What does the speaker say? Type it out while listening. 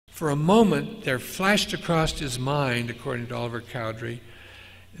For a moment, there flashed across his mind, according to Oliver Cowdery,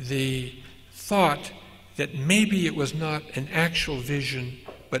 the thought that maybe it was not an actual vision,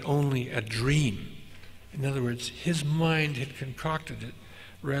 but only a dream. In other words, his mind had concocted it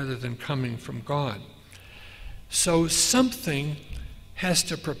rather than coming from God. So something has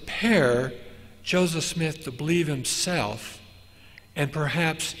to prepare Joseph Smith to believe himself, and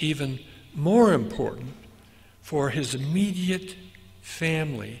perhaps even more important, for his immediate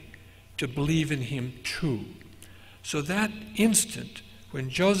family to believe in him too. So that instant when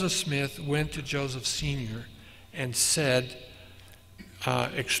Joseph Smith went to Joseph Sr. and said,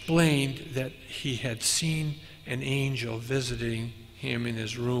 explained that he had seen an angel visiting him in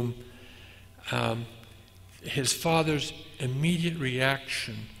his room, his father's immediate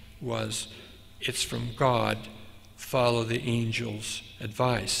reaction was, "It's from God, follow the angel's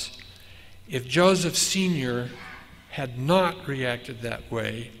advice." If Joseph Sr. had not reacted that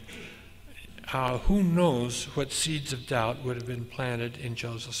way, who knows what seeds of doubt would have been planted in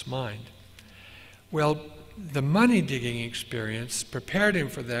Joseph's mind. Well, the money-digging experience prepared him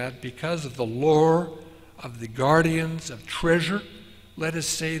for that because of the lore of the guardians of treasure. Let us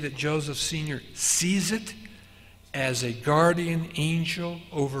say that Joseph Sr. sees it as a guardian angel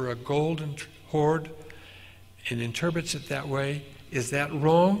over a golden hoard and interprets it that way. Is that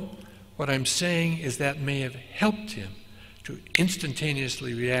wrong? What I'm saying is that may have helped him to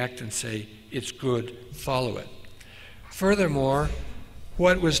instantaneously react and say, "It's good, follow it." Furthermore,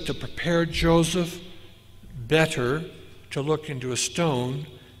 what was to prepare Joseph better to look into a stone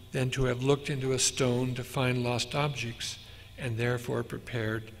than to have looked into a stone to find lost objects, and therefore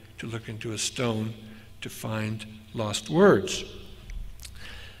prepared to look into a stone to find lost words?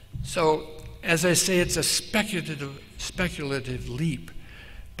 So, as I say, it's a speculative leap,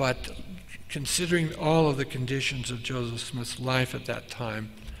 but considering all of the conditions of Joseph Smith's life at that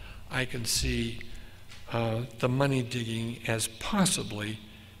time, I can see the money digging as possibly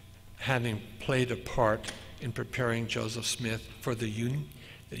having played a part in preparing Joseph Smith for the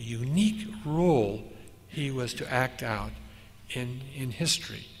unique role he was to act out in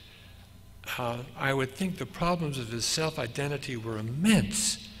history. I would think the problems of his self-identity were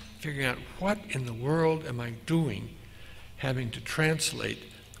immense, figuring out what in the world am I doing, having to translate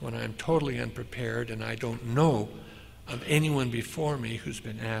when I'm totally unprepared and I don't know of anyone before me who's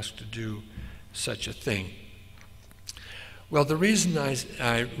been asked to do such a thing. Well, the reason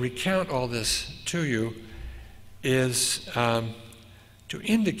I recount all this to you is to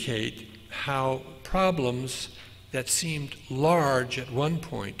indicate how problems that seemed large at one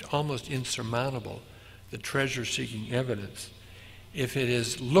point, almost insurmountable, the treasure-seeking evidence, if it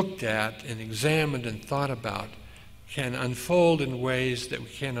is looked at and examined and thought about, can unfold in ways that we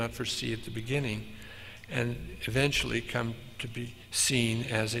cannot foresee at the beginning and eventually come to be seen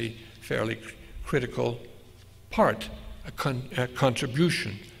as a fairly critical part, a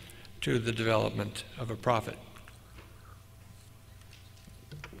contribution to the development of a prophet.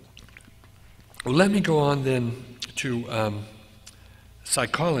 Well, let me go on then to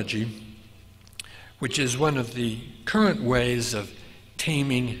psychology, which is one of the current ways of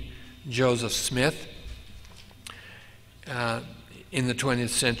taming Joseph Smith in the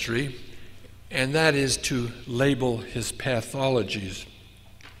 20th century, and that is to label his pathologies.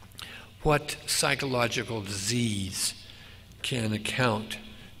 What psychological disease can account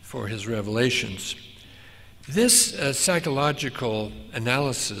for his revelations? This psychological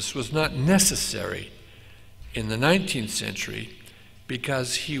analysis was not necessary in the 19th century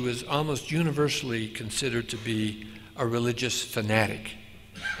because he was almost universally considered to be a religious fanatic.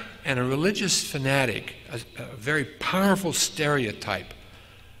 And a religious fanatic, a very powerful stereotype,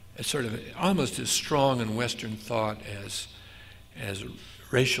 sort of almost as strong in Western thought as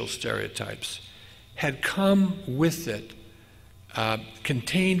racial stereotypes, had come with it,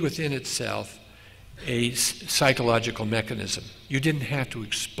 contained within itself, a psychological mechanism. You didn't have to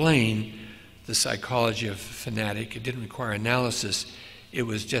explain the psychology of a fanatic. It didn't require analysis. It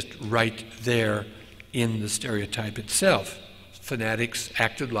was just right there in the stereotype itself. Fanatics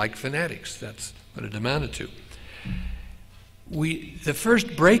acted like fanatics. That's what it amounted to. The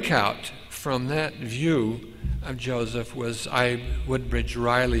first breakout from that view of Joseph was I. Woodbridge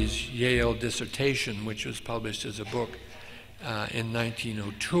Riley's Yale dissertation, which was published as a book in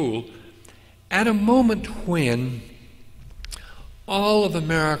 1902, at a moment when all of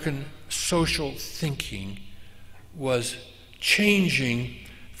American social thinking was changing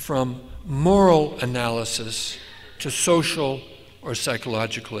from moral analysis to social or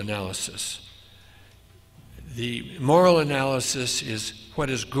psychological analysis. The moral analysis is what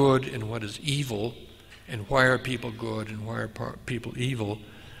is good and what is evil, and why are people good and why are people evil.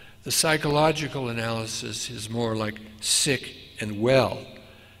 The psychological analysis is more like sick and well.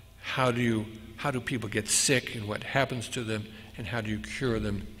 How do people get sick and what happens to them, and how do you cure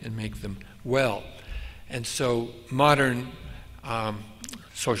them and make them well? And so modern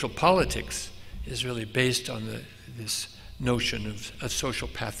social politics is really based on this notion of social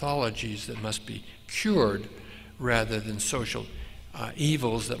pathologies that must be cured rather than social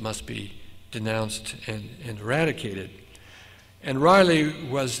evils that must be denounced and eradicated. And Riley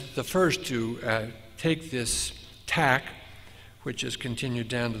was the first to take this tack, which has continued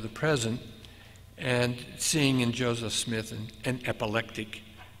down to the present, and seeing in Joseph Smith an epileptic,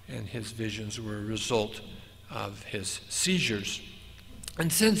 and his visions were a result of his seizures.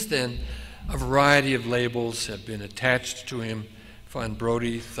 And since then, a variety of labels have been attached to him. Von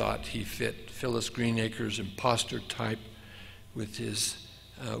Brody thought he fit Phyllis Greenacre's imposter type with his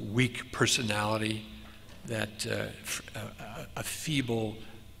weak personality, that a feeble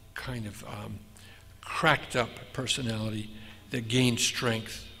kind of cracked up personality that gained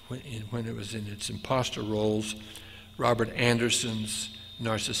strength when it was in its imposter roles. Robert Anderson's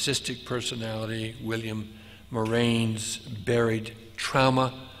narcissistic personality, William Moraine's buried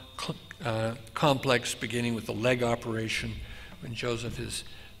trauma complex beginning with the leg operation when Joseph is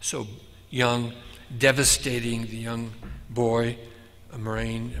so young, devastating the young boy,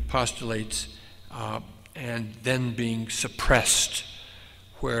 Moraine postulates, and then being suppressed,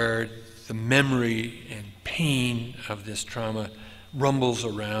 where the memory and pain of this trauma rumbles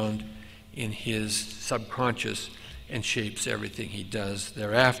around in his subconscious and shapes everything he does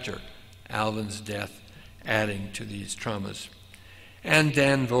thereafter. Alvin's death adding to these traumas. And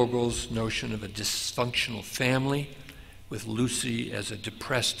Dan Vogel's notion of a dysfunctional family, with Lucy as a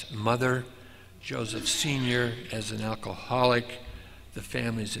depressed mother, Joseph Sr. as an alcoholic, the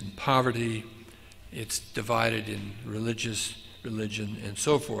family's in poverty, it's divided in religion, and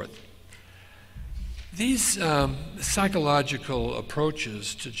so forth. These psychological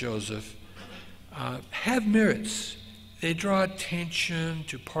approaches to Joseph have merits. They draw attention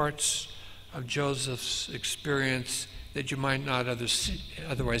to parts of Joseph's experience that you might not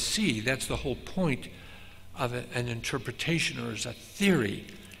otherwise see. That's the whole point of an interpretation, or as a theory,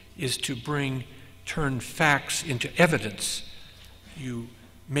 is to turn facts into evidence. You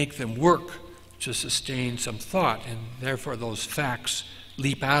make them work to sustain some thought, and therefore those facts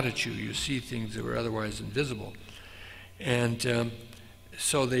leap out at you. You see things that were otherwise invisible. And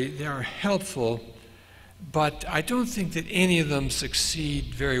so they are helpful, but I don't think that any of them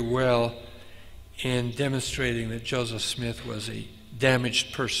succeed very well in demonstrating that Joseph Smith was a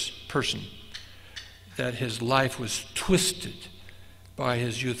damaged person, that his life was twisted by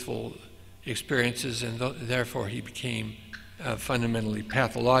his youthful experiences, and therefore he became fundamentally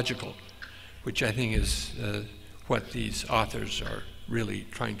pathological, which I think is what these authors are really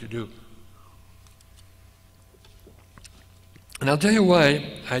trying to do. And I'll tell you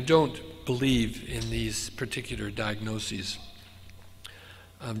why I don't believe in these particular diagnoses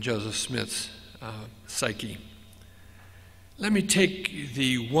of Joseph Smith's psyche. Let me take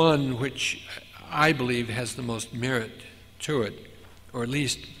the one which I believe has the most merit to it, or at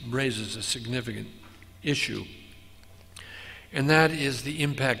least raises a significant issue, and that is the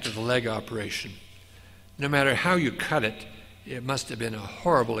impact of the leg operation. No matter how you cut it, it must have been a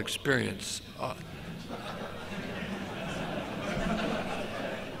horrible experience.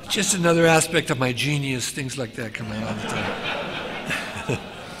 Just another aspect of my genius, things like that come out all the time.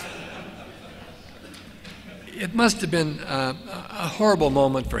 It must have been a horrible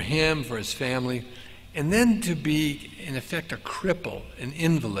moment for him, for his family, and then to be, in effect, a cripple, an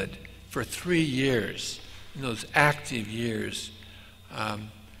invalid, for 3 years, in those active years,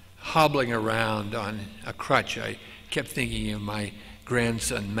 hobbling around on a crutch. I kept thinking of my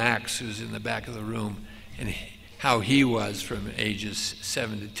grandson, Max, who's in the back of the room, and how he was from ages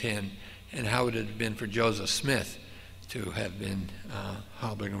 7 to 10, and how it had been for Joseph Smith to have been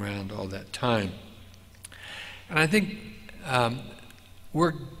hobbling around all that time. And I think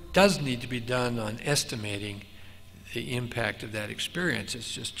work does need to be done on estimating the impact of that experience.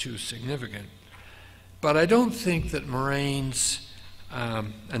 It's just too significant. But I don't think that Moraine's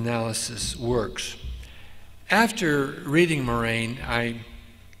analysis works. After reading Moraine, I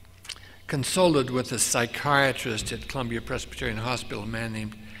consulted with a psychiatrist at Columbia Presbyterian Hospital, a man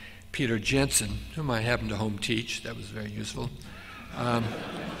named Peter Jensen, whom I happened to home teach. That was very useful.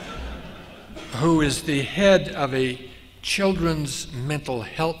 Who is the head of a children's mental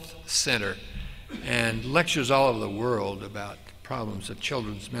health center and lectures all over the world about problems of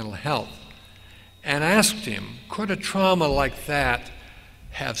children's mental health. And I asked him, could a trauma like that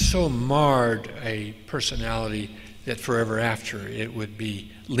have so marred a personality that forever after it would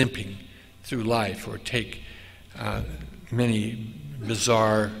be limping through life or take many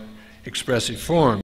bizarre expressive forms.